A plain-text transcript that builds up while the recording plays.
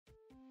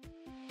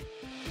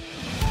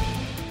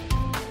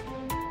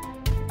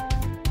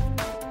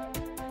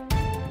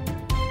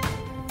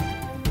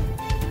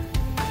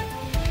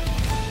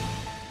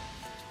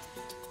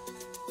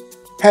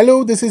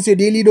Hello, this is your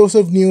daily dose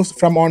of news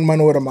from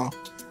Onmanorama.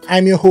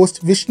 I'm your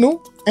host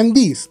Vishnu, and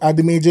these are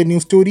the major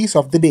news stories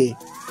of the day.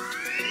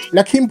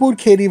 Lakhimpur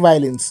Kheri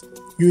violence.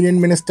 Union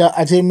Minister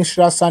Ashish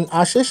Mishra's son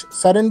Ashish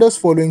surrenders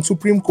following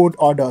Supreme Court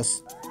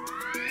orders.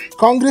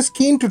 Congress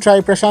keen to try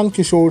Prashant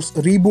Kishore's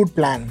reboot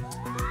plan.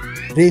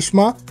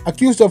 Reshma,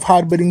 accused of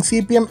harboring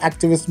CPM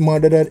activist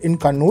murderer in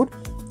Kannur,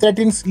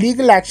 threatens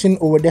legal action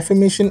over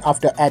defamation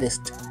after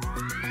arrest.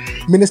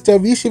 Minister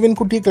V.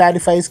 Shivankuti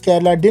clarifies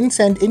Kerala didn't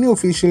send any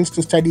officials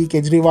to study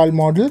Kejriwal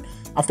model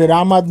after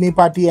Aam Aadmi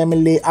Party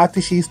MLA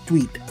Atishi's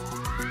tweet.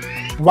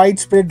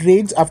 Widespread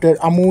raids after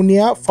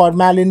ammonia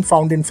formalin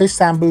found in fish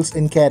samples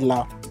in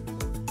Kerala.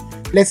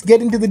 Let's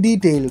get into the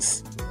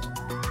details.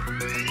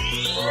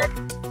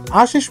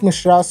 Ashish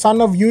Mishra,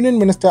 son of Union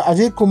Minister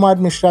Ajay Kumar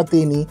Mishra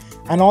Teni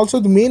and also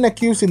the main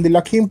accused in the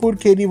Lakhimpur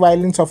Kheri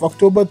violence of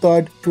October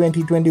 3,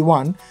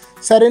 2021,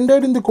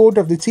 surrendered in the court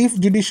of the Chief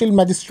Judicial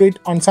Magistrate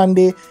on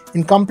Sunday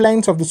in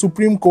compliance of the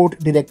Supreme Court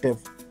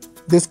directive.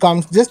 This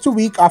comes just a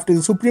week after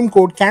the Supreme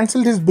Court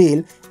cancelled his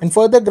bail and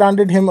further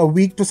granted him a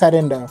week to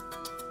surrender.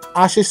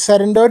 Ashish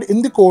surrendered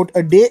in the court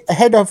a day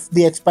ahead of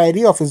the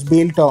expiry of his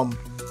bail term.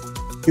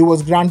 He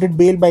was granted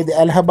bail by the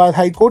Allahabad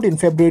High Court in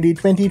February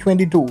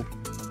 2022.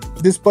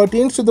 This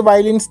pertains to the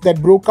violence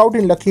that broke out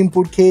in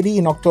Lakhimpur Kheri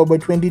in October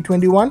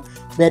 2021,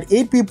 where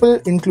 8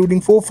 people,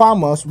 including 4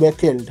 farmers, were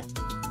killed.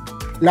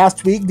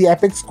 Last week, the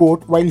Apex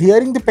Court, while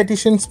hearing the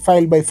petitions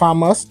filed by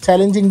farmers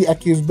challenging the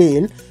accused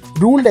bail,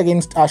 ruled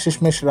against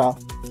Ashish Mishra.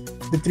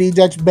 The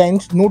 3-judge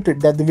bench noted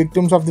that the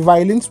victims of the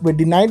violence were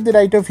denied the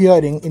right of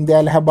hearing in the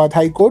Allahabad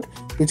High Court,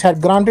 which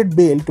had granted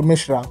bail to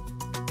Mishra.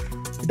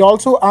 It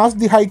also asked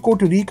the High Court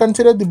to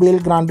reconsider the bail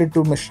granted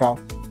to Mishra.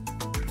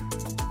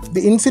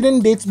 The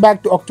incident dates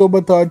back to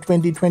October 3,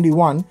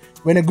 2021,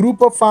 when a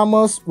group of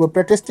farmers were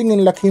protesting in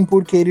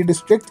Lakhimpur Kheri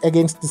district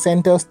against the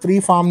centre's 3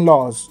 farm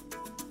laws.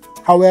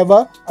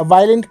 However, a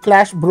violent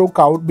clash broke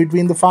out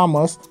between the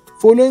farmers,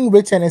 following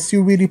which an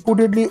SUV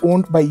reportedly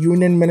owned by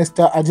Union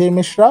Minister Ajay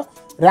Mishra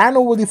ran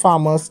over the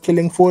farmers,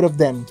 killing 4 of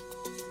them.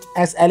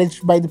 As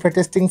alleged by the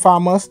protesting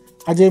farmers,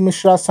 Ajay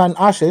Mishra's son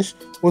Ashish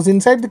was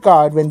inside the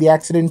car when the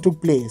accident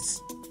took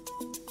place.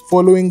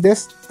 Following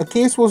this, a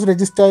case was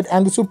registered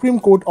and the Supreme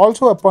Court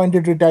also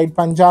appointed retired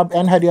Punjab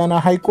and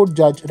Haryana High Court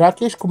Judge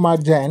Rakesh Kumar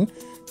Jain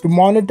to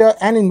monitor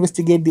and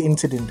investigate the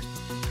incident.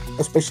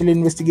 A special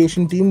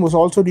investigation team was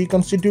also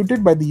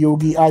reconstituted by the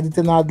Yogi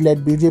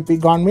Adityanath-led BJP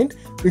government,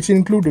 which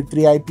included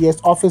 3 IPS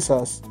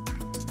officers.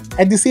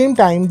 At the same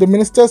time, the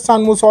minister's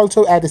son was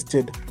also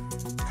arrested.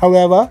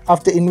 However,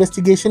 after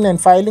investigation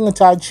and filing a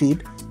charge sheet,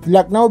 the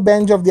Lucknow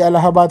bench of the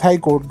Allahabad High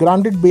Court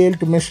granted bail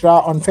to Mishra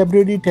on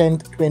February 10,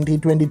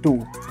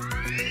 2022.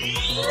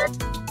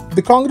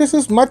 The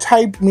Congress's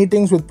much-hyped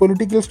meetings with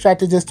political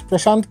strategist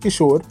Prashant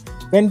Kishore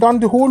went on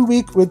the whole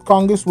week, with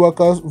Congress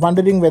workers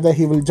wondering whether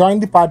he will join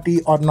the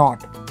party or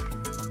not.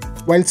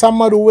 While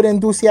some are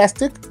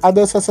over-enthusiastic,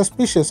 others are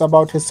suspicious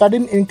about his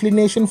sudden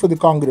inclination for the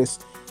Congress,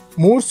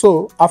 more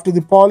so after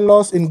the poll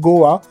loss in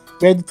Goa,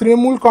 where the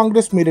Trinamool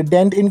Congress made a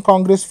dent in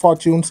Congress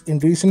fortunes in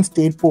recent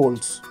state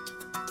polls.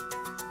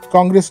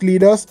 Congress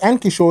leaders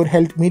and Kishore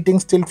held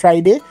meetings till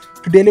Friday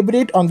to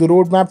deliberate on the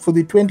roadmap for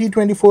the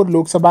 2024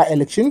 Lok Sabha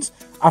elections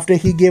after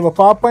he gave a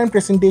PowerPoint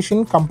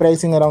presentation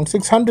comprising around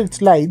 600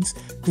 slides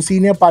to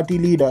senior party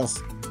leaders.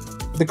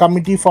 The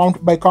committee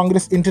formed by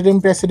Congress Interim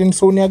President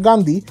Sonia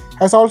Gandhi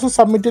has also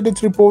submitted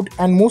its report,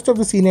 and most of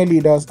the senior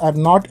leaders are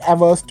not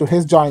averse to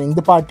his joining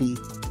the party.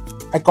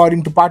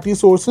 According to party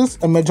sources,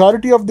 a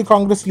majority of the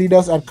Congress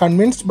leaders are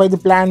convinced by the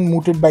plan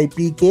mooted by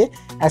PK,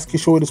 as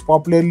Kishore is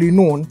popularly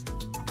known,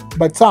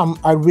 but some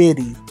are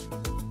wary.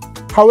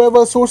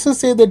 However, sources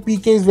say that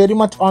PK is very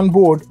much on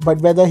board, but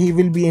whether he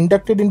will be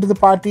inducted into the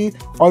party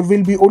or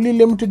will be only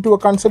limited to a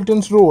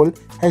consultant's role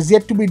has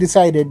yet to be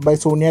decided by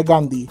Sonia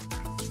Gandhi.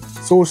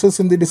 Sources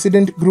in the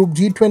dissident group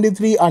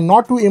G23 are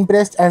not too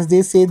impressed, as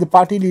they say the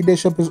party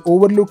leadership is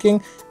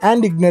overlooking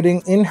and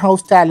ignoring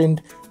in-house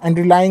talent and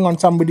relying on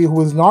somebody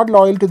who is not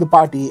loyal to the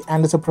party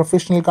and is a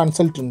professional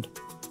consultant.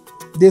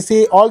 They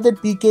say all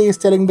that PK is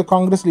telling the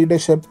Congress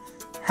leadership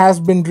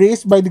has been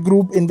raised by the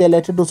group in their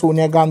letter to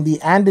Sonia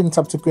Gandhi and in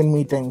subsequent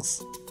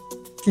meetings.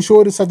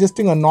 Kishore is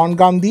suggesting a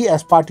non-Gandhi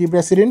as party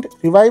president,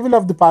 revival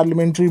of the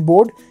parliamentary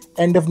board,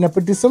 end of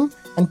nepotism,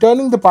 and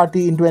turning the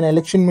party into an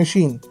election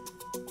machine.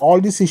 All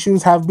these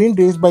issues have been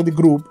raised by the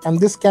group, and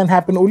this can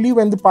happen only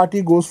when the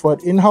party goes for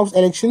in-house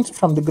elections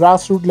from the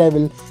grassroots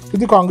level to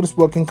the Congress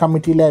Working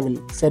Committee level,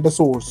 said a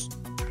source.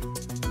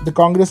 The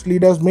Congress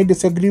leaders may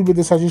disagree with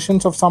the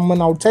suggestions of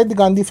someone outside the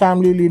Gandhi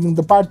family leading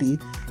the party,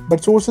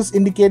 but sources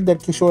indicate that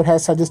Kishore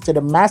has suggested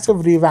a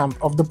massive revamp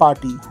of the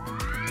party.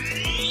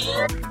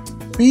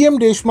 PM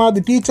Reshma,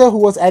 the teacher who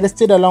was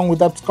arrested along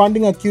with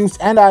absconding accused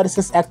and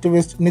RSS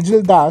activist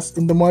Nijal Das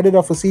in the murder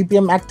of a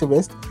CPM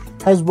activist,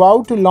 has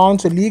vowed to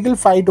launch a legal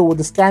fight over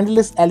the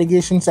scandalous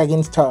allegations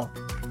against her.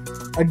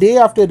 A day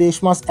after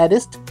Reshma's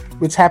arrest,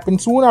 which happened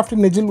soon after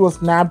Nijal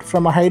was nabbed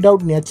from a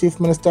hideout near Chief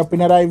Minister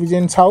Pinarayi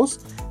Vijayan's house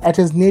at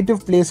his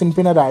native place in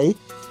Pinarayi,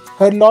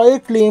 her lawyer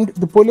claimed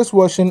the police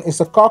version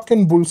is a cock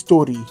and bull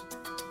story.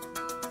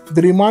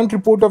 The remand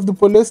report of the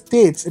police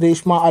states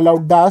Reshma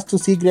allowed Das to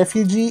seek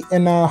refuge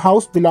in a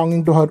house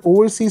belonging to her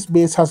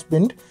overseas-based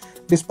husband,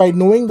 despite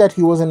knowing that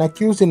he was an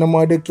accused in a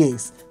murder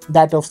case,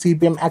 that of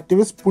CPM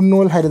activist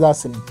Punnol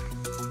Haridasan.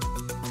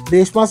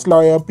 Reshma's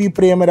lawyer P.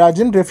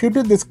 Premarajan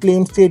refuted this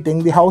claim,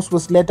 stating the house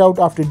was let out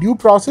after due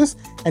process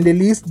and a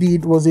lease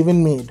deed was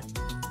even made.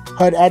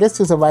 Her arrest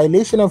is a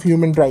violation of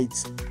human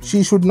rights.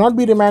 She should not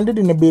be remanded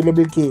in a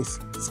bailable case.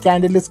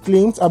 Scandalous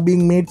claims are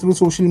being made through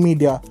social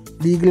media.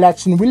 Legal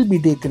action will be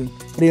taken,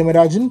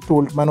 Premarajan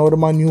told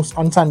Manorama News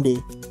on Sunday.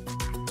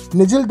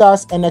 Nijal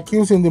Das, an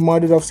accused in the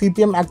murder of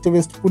CPM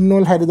activist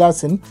Punnol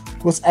Haridasan,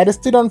 was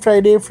arrested on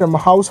Friday from a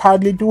house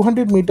hardly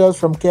 200 meters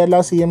from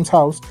Kerala CM's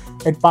house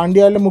at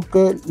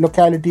Pandyalamukka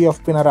locality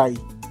of Pinarayi.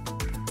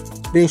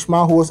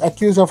 Reshma, who was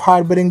accused of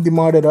harboring the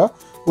murderer,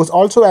 was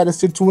also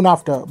arrested soon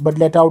after but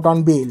let out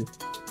on bail.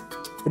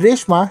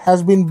 Reshma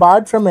has been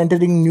barred from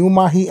entering New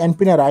Mahi and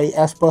Pinarayi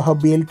as per her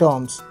bail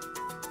terms.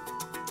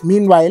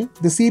 Meanwhile,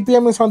 the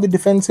CPM is on the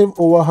defensive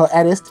over her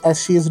arrest,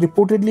 as she is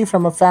reportedly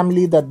from a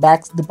family that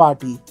backs the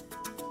party.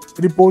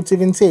 Reports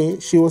even say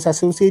she was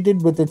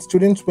associated with its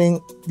students'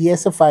 wing, the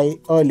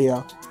SFI,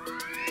 earlier.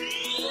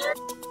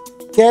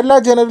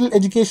 Kerala General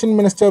Education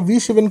Minister V.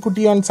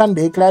 Shivankuti on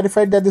Sunday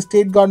clarified that the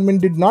state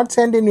government did not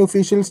send any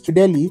officials to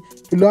Delhi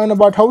to learn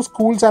about how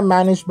schools are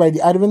managed by the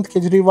Arvind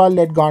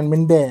Kejriwal-led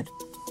government there.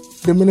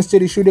 The minister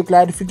issued a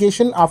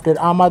clarification after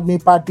Aam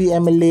Aadmi Party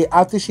MLA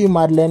Atishi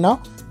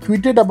Marlena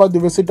tweeted about the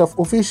visit of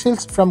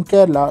officials from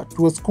Kerala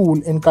to a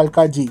school in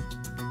Kalkaji.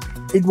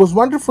 It was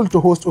wonderful to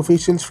host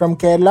officials from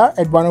Kerala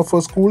at one of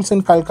our schools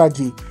in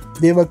Kalkaji.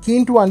 They were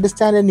keen to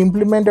understand and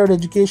implement our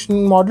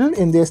education model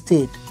in their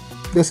state.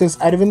 This is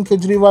Arvind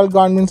Kejriwal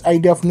government's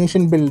idea of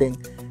nation building,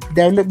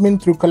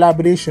 development through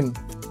collaboration,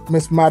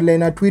 Ms.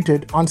 Marlena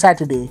tweeted on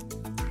Saturday.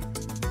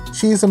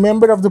 She is a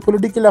member of the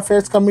Political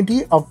Affairs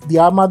Committee of the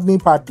Aam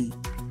Aadmi Party.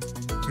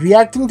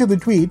 Reacting to the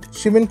tweet,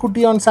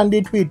 Shivankuti on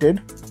Sunday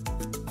tweeted,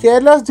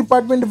 Kerala's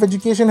Department of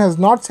Education has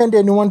not sent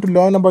anyone to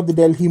learn about the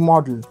Delhi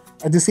model.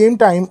 At the same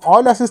time,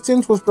 all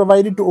assistance was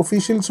provided to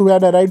officials who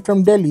had arrived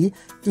from Delhi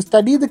to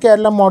study the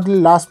Kerala model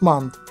last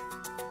month.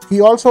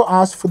 He also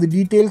asked for the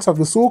details of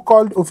the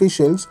so-called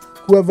officials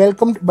who were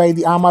welcomed by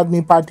the Aam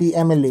Aadmi Party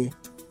MLA.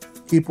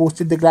 He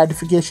posted the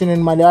clarification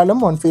in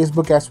Malayalam on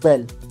Facebook as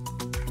well.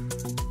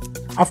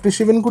 After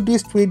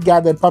Shivankuti's tweet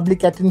gathered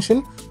public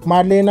attention,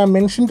 Marlena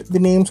mentioned the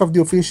names of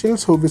the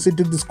officials who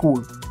visited the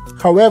school.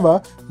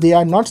 However, they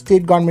are not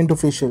state government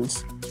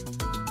officials.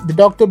 The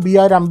Dr.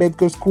 B.R.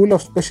 Ambedkar School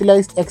of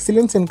Specialized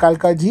Excellence in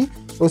Kalkaji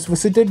was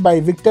visited by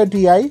Victor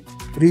T.I.,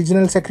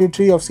 Regional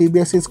Secretary of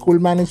CBSE School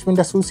Management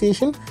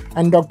Association,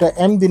 and Dr.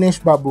 M.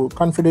 Dinesh Babu,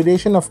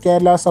 Confederation of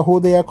Kerala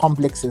Sahodaya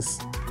Complexes.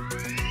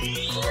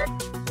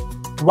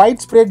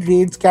 Widespread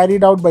raids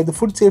carried out by the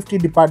Food Safety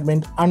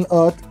Department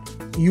unearthed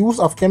use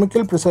of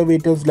chemical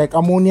preservatives like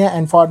ammonia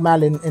and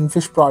formalin in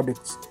fish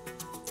products.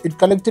 It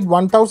collected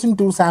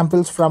 1,002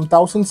 samples from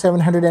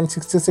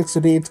 1,766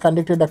 raids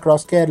conducted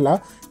across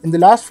Kerala in the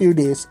last few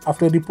days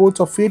after reports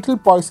of fatal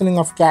poisoning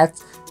of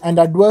cats and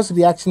adverse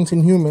reactions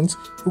in humans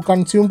who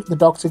consumed the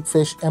toxic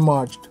fish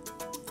emerged.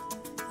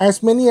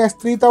 As many as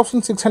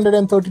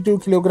 3,632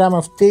 kg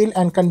of stale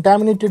and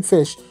contaminated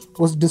fish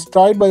was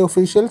destroyed by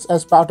officials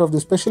as part of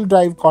the special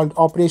drive called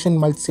Operation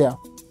Malsya.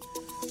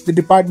 The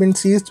department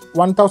seized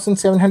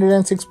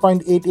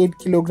 1,706.88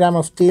 kg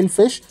of stale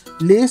fish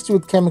laced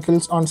with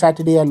chemicals on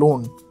Saturday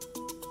alone.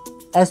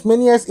 As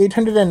many as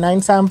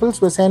 809 samples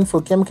were sent for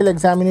chemical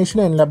examination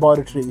in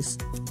laboratories.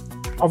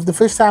 Of the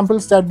fish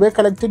samples that were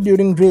collected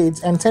during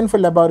raids and sent for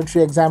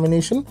laboratory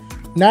examination,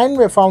 9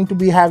 were found to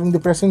be having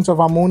the presence of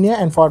ammonia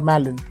and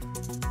formalin.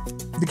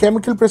 The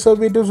chemical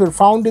preservatives were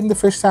found in the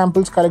fish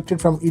samples collected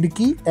from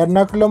Idukki,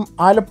 Ernakulam,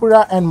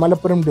 Alappuzha and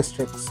Malappuram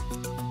districts.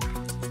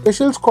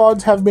 Special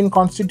squads have been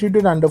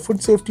constituted under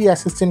Food Safety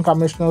Assistant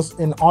Commissioners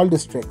in all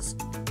districts.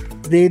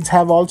 Raids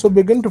have also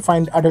begun to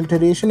find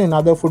adulteration in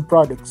other food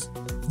products.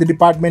 The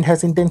department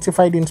has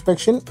intensified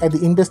inspection at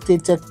the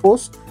interstate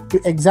checkposts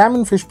to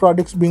examine fish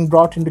products being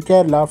brought into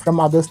Kerala from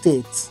other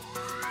states.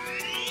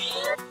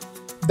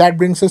 That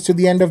brings us to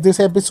the end of this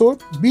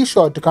episode. Be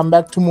sure to come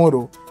back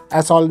tomorrow.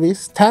 As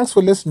always, thanks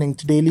for listening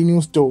to Daily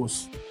News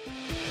Dose.